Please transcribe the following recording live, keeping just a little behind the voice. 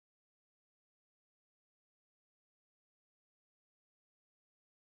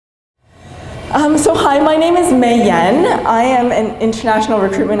So hi, my name is Meiyen. I am an International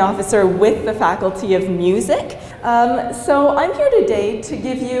Recruitment Officer with the Faculty of Music. So I'm here today to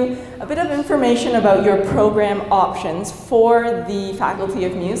give you a bit of information about your program options for the Faculty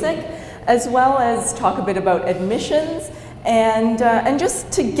of Music, as well as talk a bit about admissions and just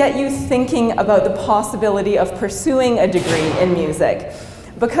to get you thinking about the possibility of pursuing a degree in music.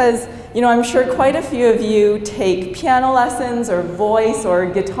 Because, you know, I'm sure quite a few of you take piano lessons or voice or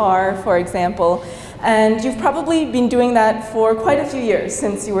guitar, for example, and you've probably been doing that for quite a few years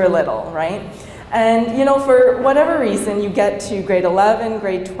since you were little, right? And, you know, for whatever reason, you get to grade 11,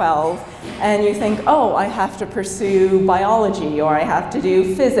 grade 12, and you think, oh, I have to pursue biology, or I have to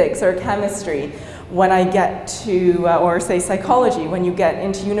do physics or chemistry when I get to, or say psychology, when you get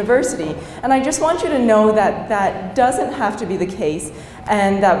into university. And I just want you to know that that doesn't have to be the case,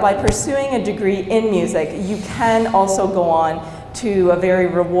 and that by pursuing a degree in music, you can also go on to a very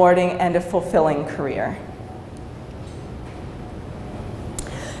rewarding and a fulfilling career.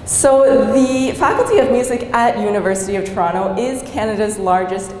 So the Faculty of Music at University of Toronto is Canada's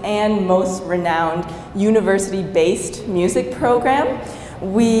largest and most renowned university-based music program.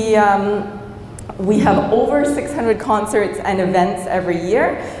 We have over 600 concerts and events every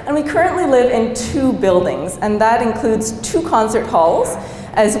year, and we currently live in 2 buildings, and that includes 2 concert halls,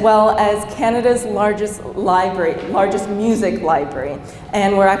 as well as Canada's largest music library,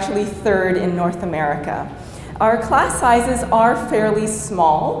 and we're actually 3rd in North America. Our class sizes are fairly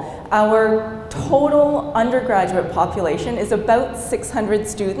small. Our total undergraduate population is about 600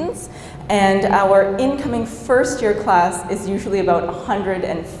 students, and our incoming first-year class is usually about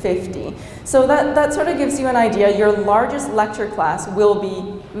 150. So that sort of gives you an idea. Your largest lecture class will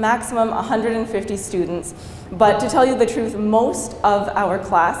be maximum 150 students, but to tell you the truth, most of our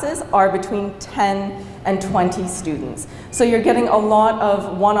classes are between 10 and 20 students. So you're getting a lot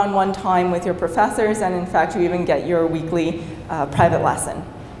of one-on-one time with your professors, and in fact, you even get your weekly private lesson.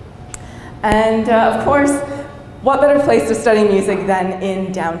 And of course, what better place to study music than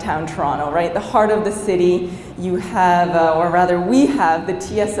in downtown Toronto, right? The heart of the city. You have, or rather we have, the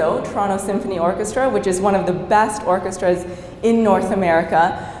TSO, Toronto Symphony Orchestra, which is one of the best orchestras in North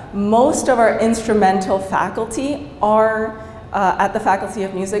America. Most of our instrumental faculty are, at the Faculty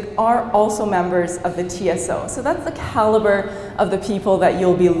of Music, are also members of the TSO. So that's the caliber of the people that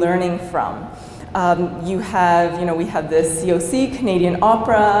you'll be learning from. We have the COC, Canadian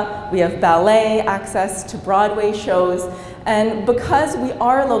Opera, we have ballet, access to Broadway shows, and because we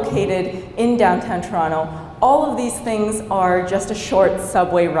are located in downtown Toronto, all of these things are just a short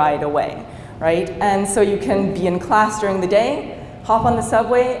subway ride away, right? And so you can be in class during the day, hop on the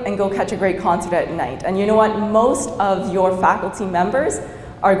subway, and go catch a great concert at night. And you know what? Most of your faculty members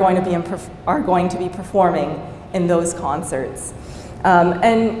are going to be performing in those concerts.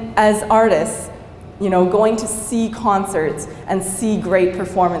 And as artists, you know, going to see concerts and see great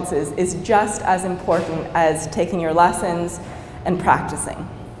performances is just as important as taking your lessons and practicing.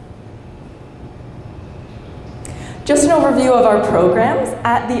 Just an overview of our programs.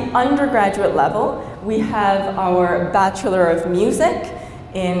 At the undergraduate level, we have our Bachelor of Music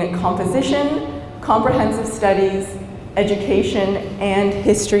in Composition, Comprehensive Studies, Education, and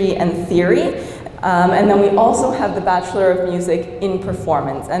History and Theory. And then we also have the Bachelor of Music in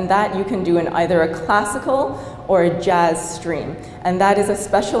Performance, and that you can do in either a classical or a jazz stream. And that is a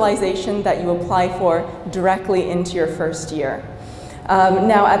specialization that you apply for directly into your first year.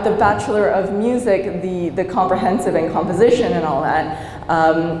 Now at the Bachelor of Music, the comprehensive and composition and all that,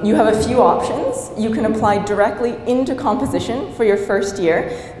 you have a few options. You can apply directly into composition for your first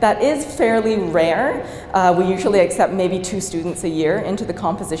year. That is fairly rare. We usually accept maybe 2 students a year into the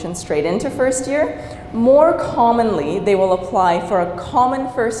composition straight into first year. More commonly, they will apply for a common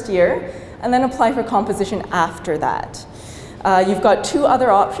first year and then apply for composition after that. You've got 2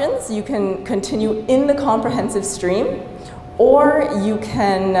 other options. You can continue in the comprehensive stream, or you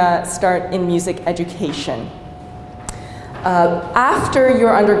can start in music education. After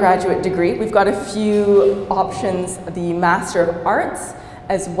your undergraduate degree, we've got a few options, the Master of Arts,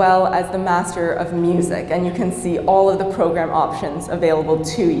 as well as the Master of Music, and you can see all of the program options available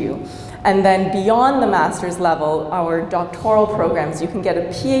to you. And then beyond the master's level, our doctoral programs, you can get a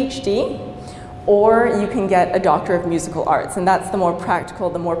PhD, or you can get a Doctor of Musical Arts, and that's the more practical,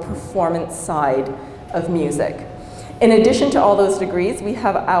 the more performance side of music. In addition to all those degrees, we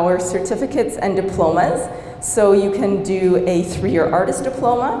have our certificates and diplomas. So you can do a 3-year artist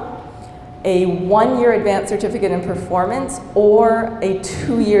diploma, a 1-year advanced certificate in performance, or a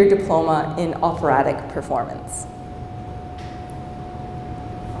 2-year diploma in operatic performance.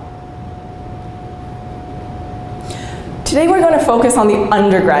 Today we're going to focus on the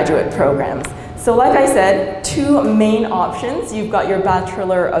undergraduate programs. So like I said, two main options. You've got your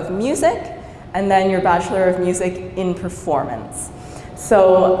Bachelor of Music and then your Bachelor of Music in Performance.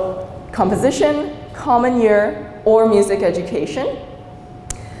 So composition, common year, or music education.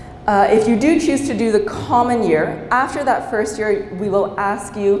 If you do choose to do the common year, after that first year, we will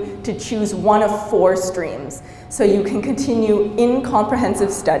ask you to choose one of 4 streams. So you can continue in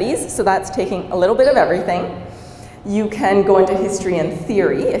comprehensive studies, so that's taking a little bit of everything. You can go into history and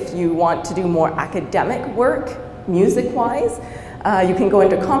theory if you want to do more academic work, music-wise. You can go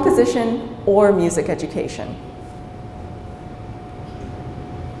into composition or music education.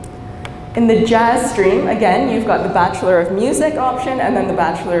 In the jazz stream, again, you've got the Bachelor of Music option and then the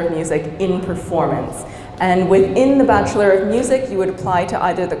Bachelor of Music in Performance. And within the Bachelor of Music, you would apply to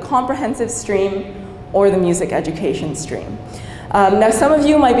either the comprehensive stream or the music education stream. Now, some of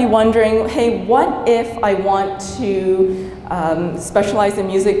you might be wondering, hey, what if I want to specialize in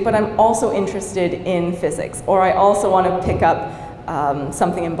music, but I'm also interested in physics, or I also want to pick up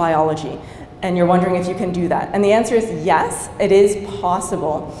something in biology, and you're wondering if you can do that? And the answer is yes, it is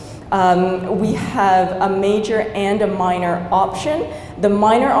possible. We have a major and a minor option. The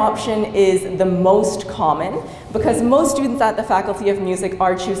minor option is the most common because most students at the Faculty of Music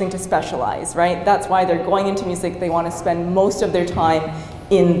are choosing to specialize, right? That's why they're going into music. They want to spend most of their time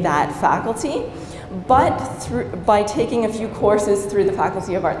in that faculty. But by taking a few courses through the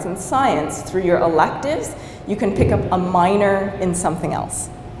Faculty of Arts and Science, through your electives, you can pick up a minor in something else.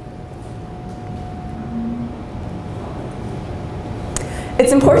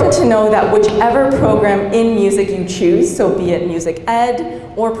 It's important to know that whichever program in music you choose, so be it music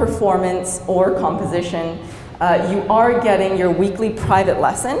ed or performance or composition, you are getting your weekly private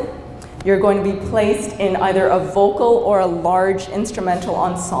lesson. You're going to be placed in either a vocal or a large instrumental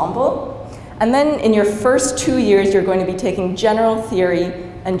ensemble. And then in your first 2 years, you're going to be taking general theory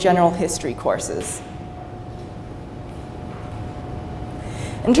and general history courses.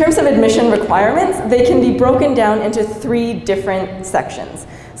 In terms of admission requirements, they can be broken down into 3 different sections.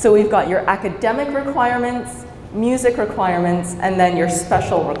 So we've got your academic requirements, music requirements, and then your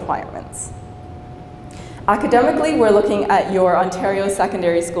special requirements. Academically, we're looking at your Ontario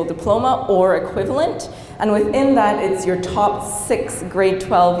Secondary School Diploma or equivalent, and within that, it's your top 6 grade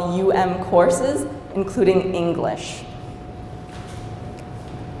 12 UM courses, including English.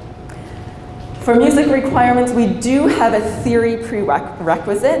 For music requirements, we do have a theory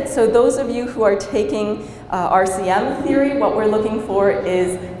prerequisite. So those of you who are taking RCM theory, what we're looking for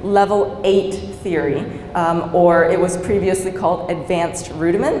is level 8 theory, or it was previously called advanced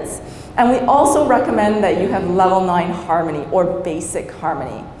rudiments. And we also recommend that you have level 9 harmony or basic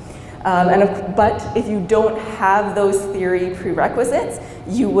harmony. But if you don't have those theory prerequisites,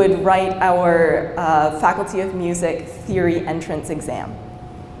 you would write our Faculty of Music theory entrance exam.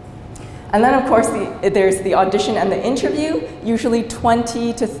 And then, of course, there's the audition and the interview, usually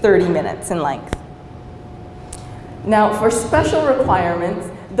 20 to 30 minutes in length. Now, for special requirements,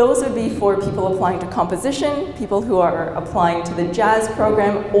 those would be for people applying to composition, people who are applying to the jazz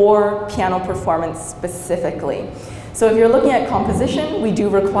program, or piano performance specifically. So if you're looking at composition, we do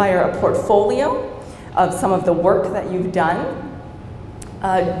require a portfolio of some of the work that you've done.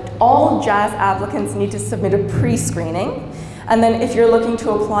 All jazz applicants need to submit a pre-screening. And then if you're looking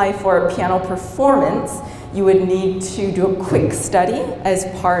to apply for a piano performance, you would need to do a quick study as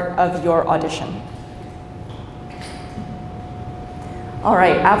part of your audition. All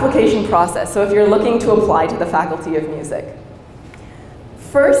right, application process. So if you're looking to apply to the Faculty of Music.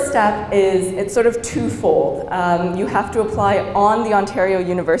 First step is, it's sort of twofold. You have to apply on the Ontario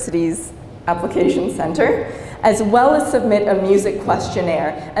University's application center, as well as submit a music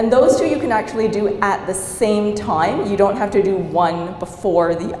questionnaire. And those two you can actually do at the same time. You don't have to do one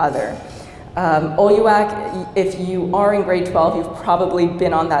before the other. OUAC, if you are in grade 12, you've probably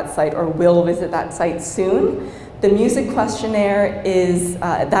been on that site or will visit that site soon. The music questionnaire is,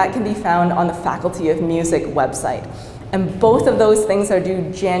 that can be found on the Faculty of Music website. And both of those things are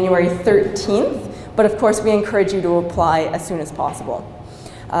due January 13th, but of course we encourage you to apply as soon as possible.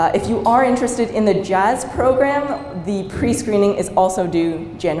 If you are interested in the jazz program, the pre-screening is also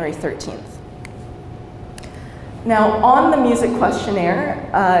due January 13th. Now, on the music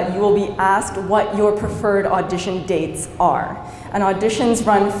questionnaire, you will be asked what your preferred audition dates are. And auditions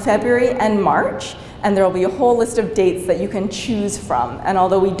run February and March, and there will be a whole list of dates that you can choose from. And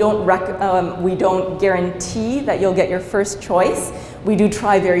although we don't guarantee that you'll get your first choice, we do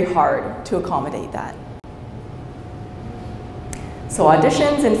try very hard to accommodate that. So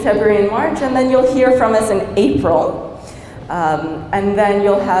auditions in February and March, and then you'll hear from us in April. And then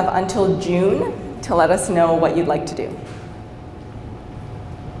you'll have until June to let us know what you'd like to do.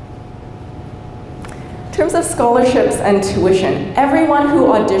 terms of scholarships and tuition, everyone who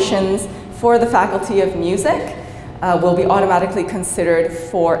auditions for the Faculty of Music will be automatically considered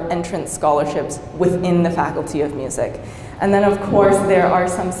for entrance scholarships within the Faculty of Music. And then of course there are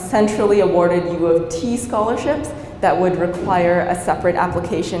some centrally awarded U of T scholarships that would require a separate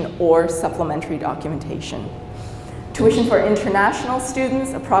application or supplementary documentation. Tuition for international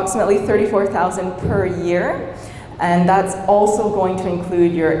students, approximately $34,000 per year. And that's also going to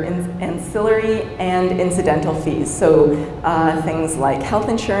include your ancillary and incidental fees. So things like health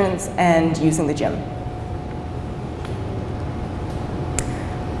insurance and using the gym.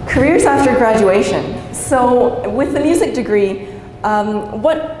 Careers after graduation. So with the music degree,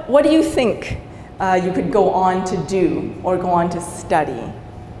 what do you think you could go on to do or go on to study?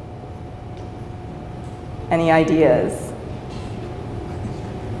 Any ideas?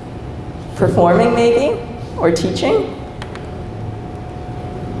 Performing maybe? Or teaching?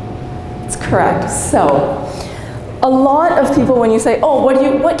 It's correct. So a lot of people, when you say, oh,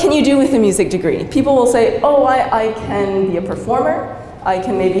 what can you do with a music degree? People will say, oh, I can be a performer. I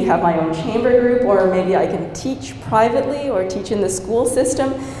can maybe have my own chamber group, or maybe I can teach privately or teach in the school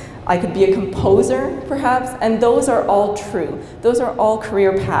system. I could be a composer, perhaps, and those are all true. Those are all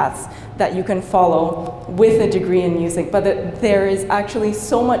career paths that you can follow with a degree in music, but there is actually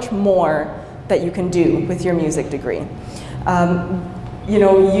so much more that you can do with your music degree. You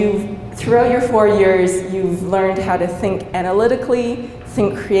know, throughout your 4 years, you've learned how to think analytically,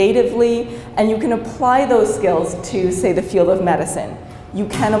 think creatively, and you can apply those skills to, say, the field of medicine. You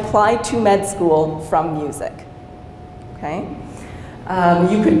can apply to med school from music, okay?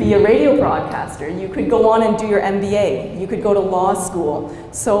 You could be a radio broadcaster. You could go on and do your MBA. You could go to law school.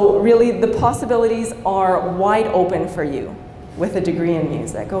 So really, the possibilities are wide open for you with a degree in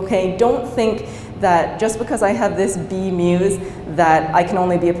music, okay? Don't think that just because I have this B Muse that I can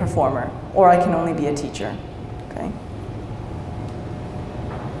only be a performer or I can only be a teacher, okay?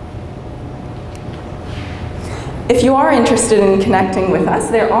 If you are interested in connecting with us,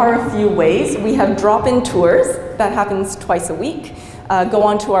 there are a few ways. We have drop-in tours. That happens twice a week. Go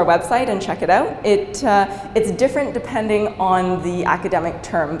onto our website and check it out. It's different depending on the academic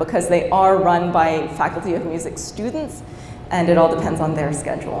term because they are run by Faculty of Music students, and it all depends on their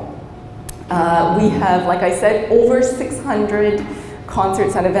schedule. We have, like I said, over 600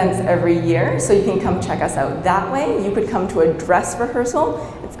 concerts and events every year, so you can come check us out that way. You could come to a dress rehearsal.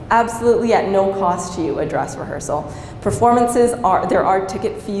 It's absolutely at no cost to you, a dress rehearsal. Performances, there are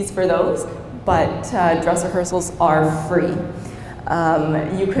ticket fees for those, but dress rehearsals are free.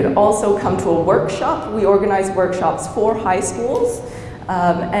 You could also come to a workshop. We organize workshops for high schools.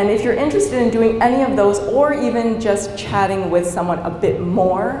 And if you're interested in doing any of those, or even just chatting with someone a bit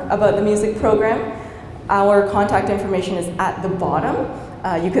more about the music program, our contact information is at the bottom.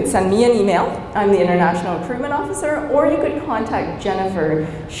 You could send me an email. I'm the International Recruitment Officer, or you could contact Jennifer.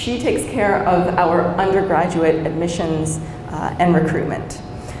 She takes care of our undergraduate admissions and recruitment.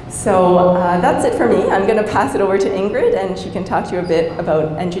 So that's it for me. I'm going to pass it over to Ingrid, and she can talk to you a bit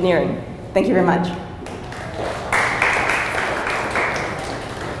about engineering. Thank you very much.